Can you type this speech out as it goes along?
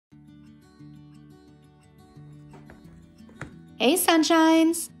Hey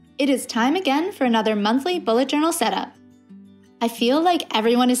sunshines! It is time again for another monthly bullet journal setup. I feel like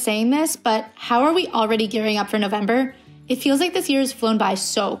everyone is saying this, but how are we already gearing up for November? It feels like this year has flown by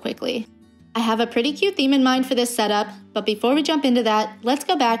so quickly. I have a pretty cute theme in mind for this setup, but before we jump into that, let's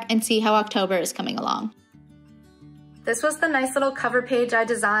go back and see how October is coming along. This was the nice little cover page I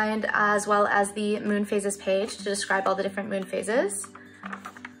designed, as well as the moon phases page to describe all the different moon phases.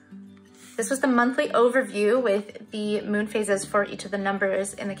 This was the monthly overview with the moon phases for each of the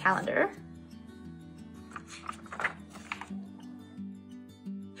numbers in the calendar.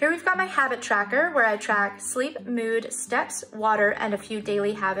 Here we've got my habit tracker where I track sleep, mood, steps, water, and a few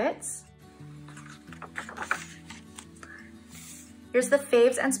daily habits. Here's the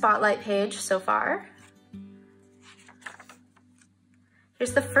faves and spotlight page so far.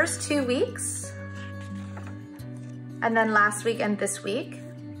 Here's the first 2 weeks, and then last week and this week.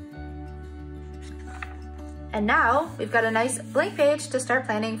 And now we've got a nice blank page to start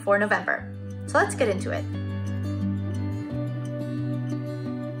planning for November. So let's get into it.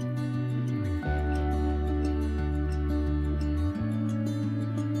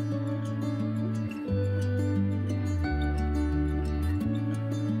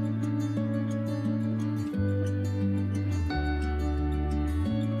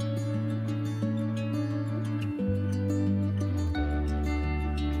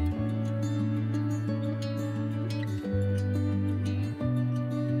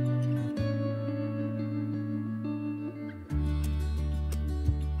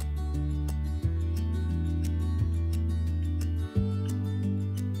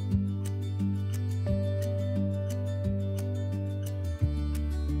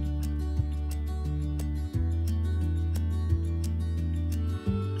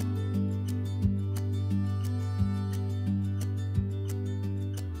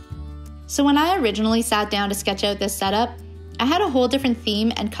 So when I originally sat down to sketch out this setup, I had a whole different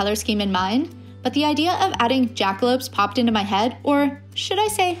theme and color scheme in mind, but the idea of adding jackalopes popped into my head, or should I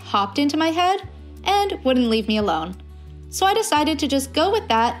say hopped into my head, and wouldn't leave me alone. So I decided to just go with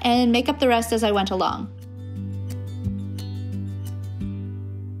that and make up the rest as I went along.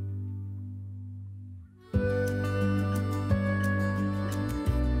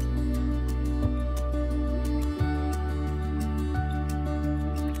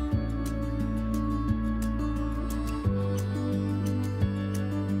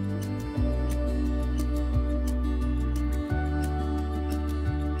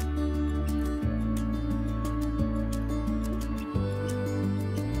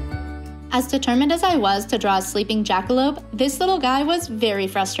 As determined as I was to draw a sleeping jackalope, this little guy was very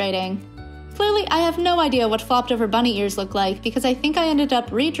frustrating. Clearly, I have no idea what flopped over bunny ears look like because I think I ended up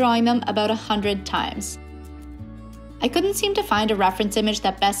redrawing them about 100 times. I couldn't seem to find a reference image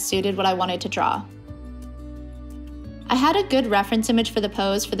that best suited what I wanted to draw. I had a good reference image for the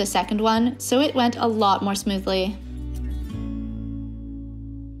pose for the second one, so it went a lot more smoothly.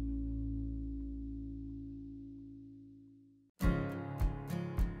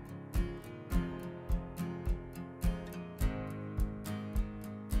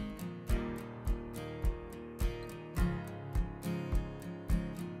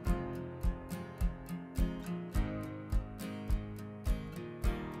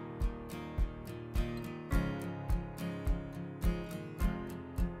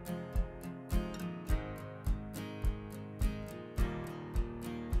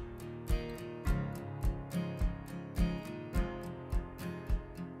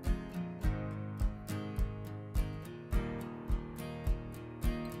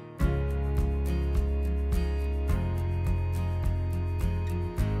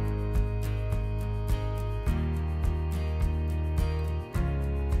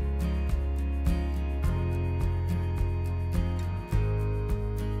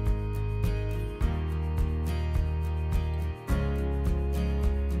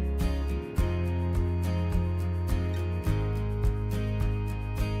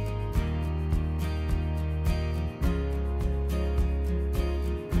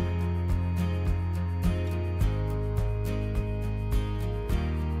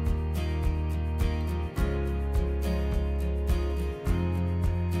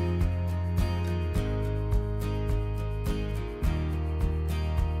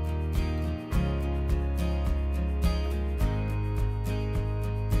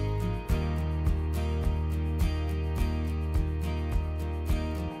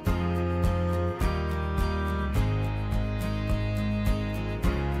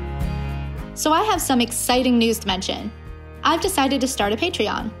 So I have some exciting news to mention. I've decided to start a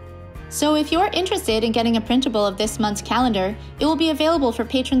Patreon. So if you're interested in getting a printable of this month's calendar, it will be available for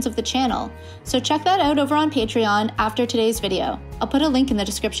patrons of the channel. So check that out over on Patreon after today's video. I'll put a link in the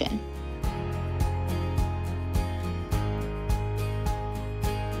description.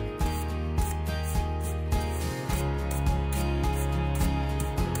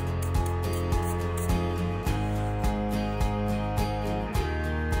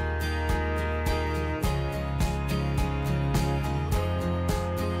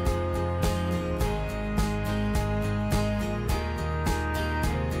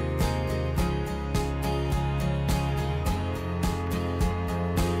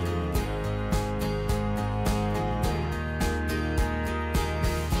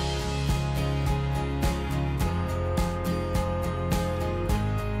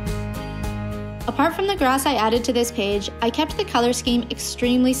 Apart from the grass I added to this page, I kept the color scheme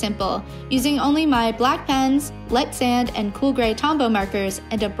extremely simple, using only my black pens, light sand, and cool gray Tombow markers,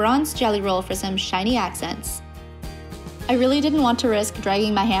 and a bronze jelly roll for some shiny accents. I really didn't want to risk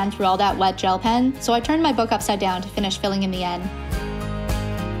dragging my hand through all that wet gel pen, so I turned my book upside down to finish filling in the end.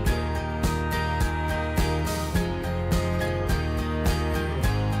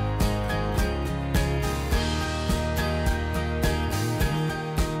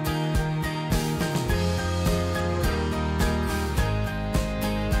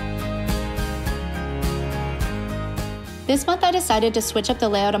 This month I decided to switch up the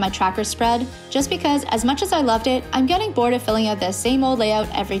layout of my tracker spread, just because as much as I loved it, I'm getting bored of filling out the same old layout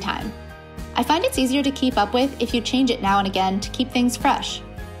every time. I find it's easier to keep up with if you change it now and again to keep things fresh.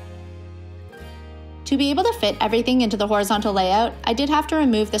 To be able to fit everything into the horizontal layout, I did have to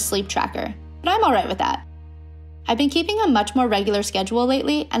remove the sleep tracker, but I'm alright with that. I've been keeping a much more regular schedule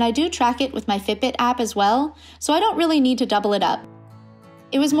lately, and I do track it with my Fitbit app as well, so I don't really need to double it up.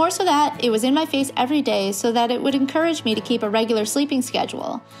 It was more so that it was in my face every day so that it would encourage me to keep a regular sleeping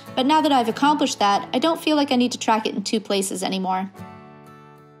schedule, but now that I've accomplished that, I don't feel like I need to track it in two places anymore.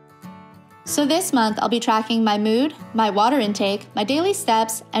 So this month I'll be tracking my mood, my water intake, my daily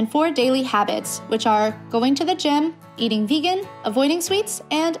steps, and 4 daily habits, which are going to the gym, eating vegan, avoiding sweets,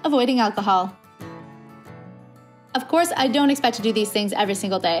 and avoiding alcohol. Of course, I don't expect to do these things every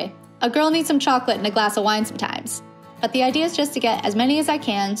single day. A girl needs some chocolate and a glass of wine sometimes. But the idea is just to get as many as I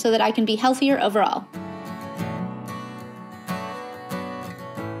can so that I can be healthier overall.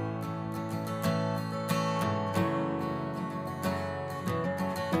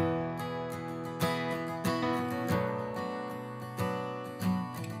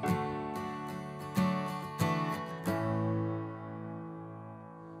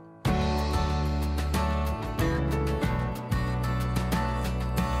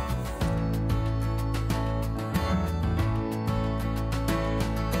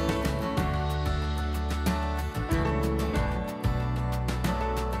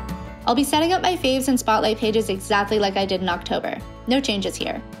 I'll be setting up my faves and spotlight pages exactly like I did in October. No changes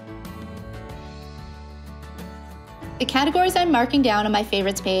here. The categories I'm marking down on my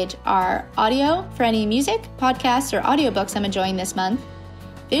favorites page are audio for any music, podcasts, or audiobooks I'm enjoying this month,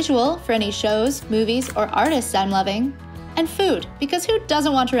 visual for any shows, movies, or artists I'm loving, and food, because who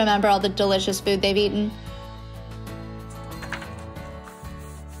doesn't want to remember all the delicious food they've eaten?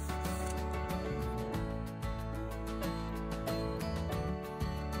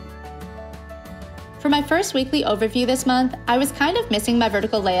 For my first weekly overview this month, I was kind of missing my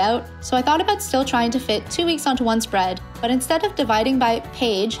vertical layout, so I thought about still trying to fit 2 weeks onto one spread, but instead of dividing by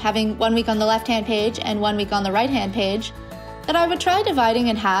page, having 1 week on the left-hand page and 1 week on the right-hand page, that I would try dividing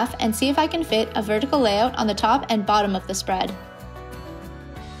in half and see if I can fit a vertical layout on the top and bottom of the spread.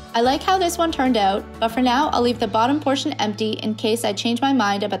 I like how this one turned out, but for now I'll leave the bottom portion empty in case I change my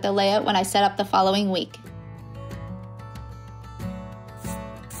mind about the layout when I set up the following week.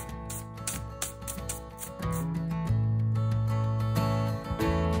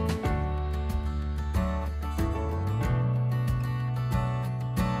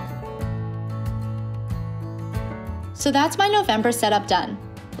 So that's my November setup done.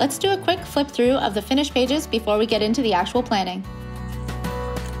 Let's do a quick flip through of the finished pages before we get into the actual planning.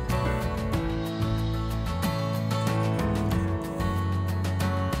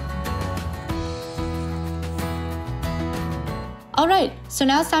 Alright, so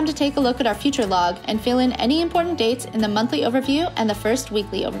now it's time to take a look at our future log and fill in any important dates in the monthly overview and the first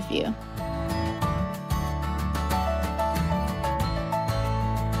weekly overview.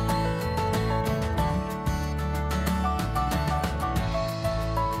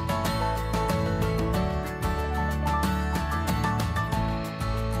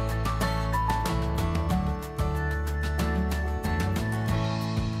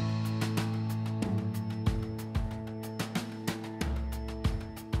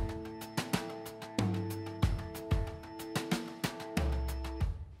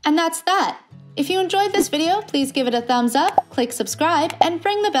 And that's that. If you enjoyed this video, please give it a thumbs up, click subscribe, and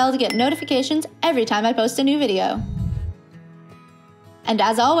ring the bell to get notifications every time I post a new video. And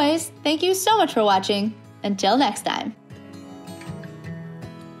as always, thank you so much for watching. Until next time.